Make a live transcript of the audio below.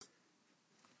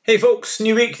Hey folks,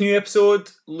 new week, new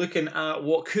episode, looking at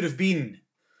what could have been,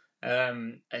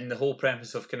 and the whole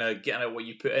premise of kind of getting out what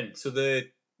you put in. So the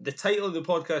title of the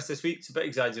podcast this week is a bit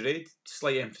exaggerated,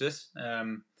 slight emphasis.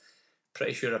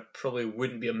 Pretty sure I probably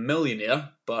wouldn't be a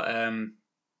millionaire, but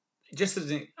just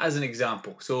as an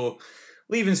example. So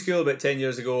leaving school about 10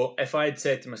 years ago, if I had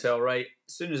said to myself, right,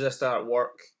 as soon as I start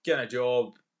work, getting a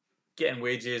job, getting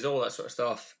wages, all that sort of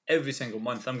stuff, every single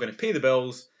month I'm going to pay the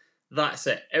bills. That's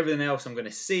it. Everything else I'm going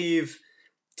to save.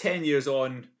 10 years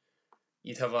on,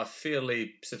 you'd have a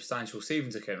fairly substantial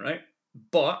savings account, right?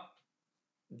 But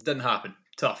didn't happen.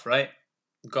 Tough, right?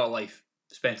 Got a life.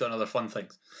 Spent it on other fun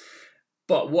things.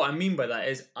 But what I mean by that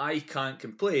is I can't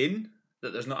complain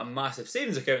that there's not a massive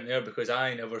savings account there because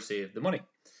I never saved the money.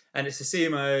 And it's the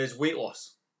same as weight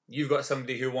loss. You've got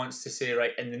somebody who wants to say,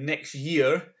 right, in the next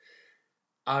year,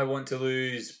 I want to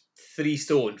lose 3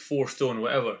 stone, 4 stone,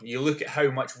 whatever. You look at how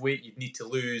much weight you'd need to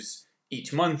lose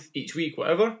each month, each week,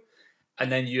 whatever,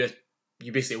 and then you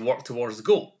basically work towards the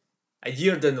goal. A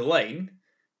year down the line,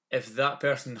 if that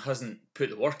person hasn't put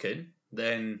the work in,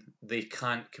 then they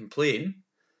can't complain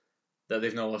that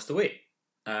they've not lost the weight.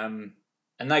 And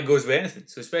that goes with anything.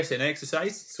 So especially in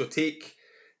exercise. So take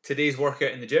today's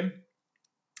workout in the gym.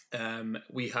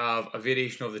 We have a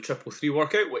variation of the 333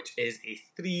 workout, which is a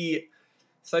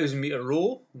 3,000 meter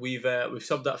row. We've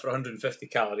subbed that for 150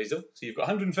 calories though. So you've got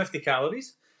 150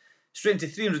 calories, straight into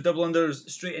 300 double unders,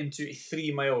 straight into a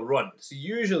 3-mile run. So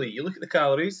usually you look at the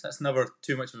calories, that's never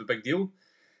too much of a big deal.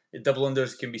 The double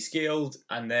unders can be scaled,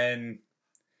 and then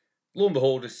lo and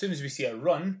behold, as soon as we see a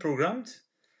run programmed,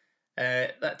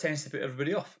 that tends to put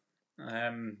everybody off.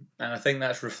 And I think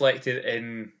that's reflected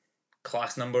in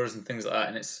class numbers and things like that,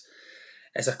 and it's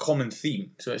a common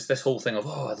theme. So it's this whole thing of,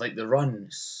 I'd like the run.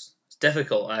 It's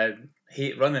difficult. I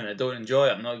hate running. I don't enjoy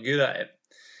it. I'm not good at it.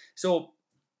 So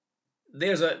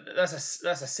that's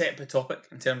a separate topic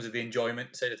in terms of the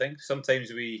enjoyment side of things.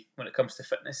 Sometimes when it comes to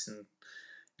fitness and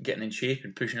getting in shape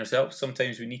and pushing ourselves,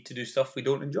 sometimes we need to do stuff we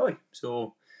don't enjoy.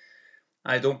 So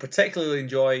I don't particularly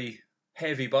enjoy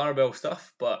heavy barbell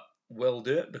stuff, but will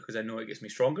do it because I know it gets me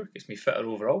stronger, gets me fitter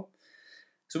overall.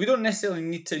 So we don't necessarily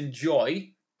need to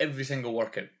enjoy every single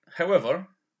workout. However,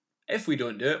 if we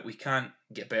don't do it, we can't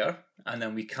get better, and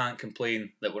then we can't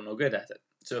complain that we're not good at it.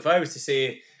 So if I was to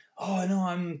say, oh no,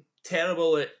 I'm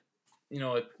terrible at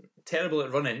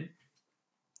running,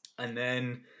 and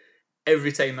then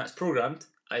every time that's programmed,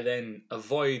 I then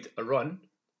avoid a run,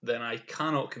 then I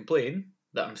cannot complain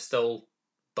that I'm still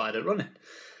bad at running.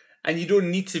 And you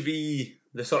don't need to be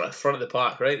the sort of front of the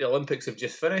pack, right? The Olympics have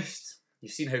just finished.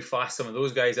 You've seen how fast some of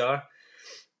those guys are.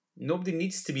 Nobody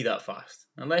needs to be that fast.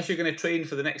 Unless you're going to train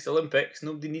for the next Olympics,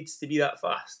 nobody needs to be that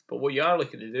fast. But what you are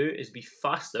looking to do is be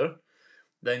faster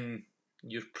than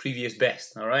your previous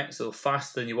best, all right? So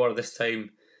faster than you were this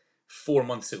time 4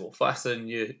 months ago, faster than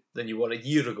you were a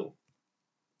year ago.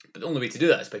 But the only way to do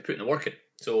that is by putting the work in.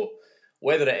 So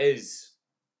whether it is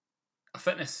a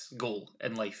fitness goal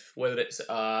in life, whether it's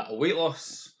a weight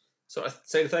loss sort of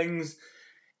side of things,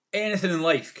 anything in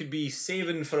life, could be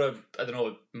saving for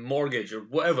a mortgage or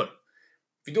whatever.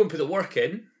 If you don't put the work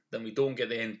in, then we don't get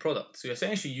the end product. So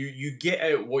essentially you get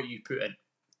out what you put in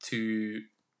to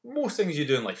most things you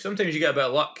do in life. Sometimes you get a bit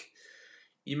of luck.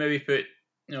 You maybe put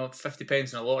 50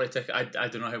 pence in a lottery ticket. I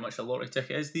don't know how much a lottery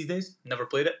ticket is these days. Never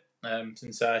played it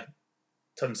since I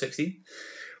turned 16.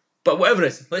 But whatever it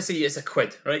is, let's say it's a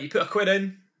quid, right? You put a quid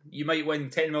in, you might win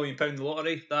 £10 million in the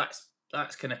lottery. That's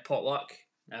kind of pot luck.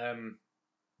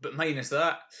 But minus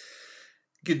that,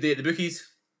 good day at the bookies.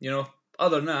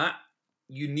 Other than that,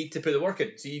 you need to put the work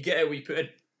in. So you get out what you put in.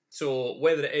 So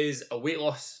whether it is a weight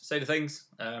loss side of things,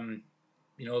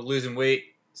 losing weight,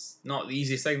 it's not the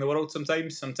easiest thing in the world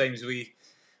sometimes. Sometimes we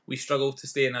struggle to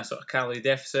stay in a sort of calorie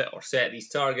deficit or set these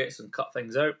targets and cut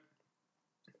things out.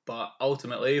 But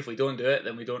ultimately, if we don't do it,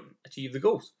 then we don't achieve the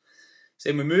goals.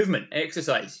 Same with movement,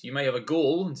 exercise. You might have a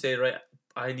goal and say, right,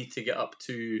 I need to get up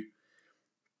to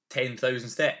 10,000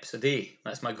 steps a day.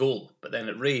 That's my goal. But then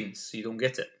it rains, so you don't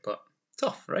get it. But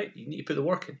tough, right? You need to put the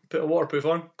work in. Put a waterproof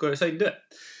on, go outside and do it.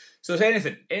 So it's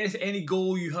anything, any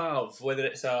goal you have, whether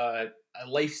it's a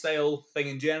lifestyle thing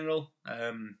in general,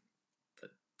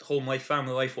 home life,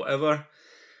 family life, whatever,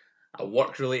 a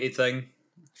work-related thing,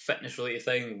 fitness-related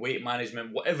thing, weight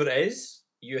management, whatever it is,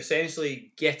 you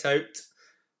essentially get out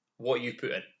what you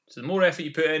put in. So the more effort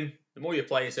you put in, the more you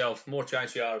apply yourself, the more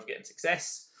chance you are of getting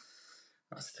success.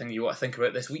 That's the thing you want to think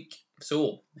about this week.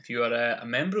 So if you are a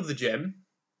member of the gym,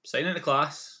 sign into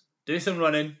class, do some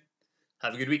running,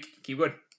 have a good week, keep going.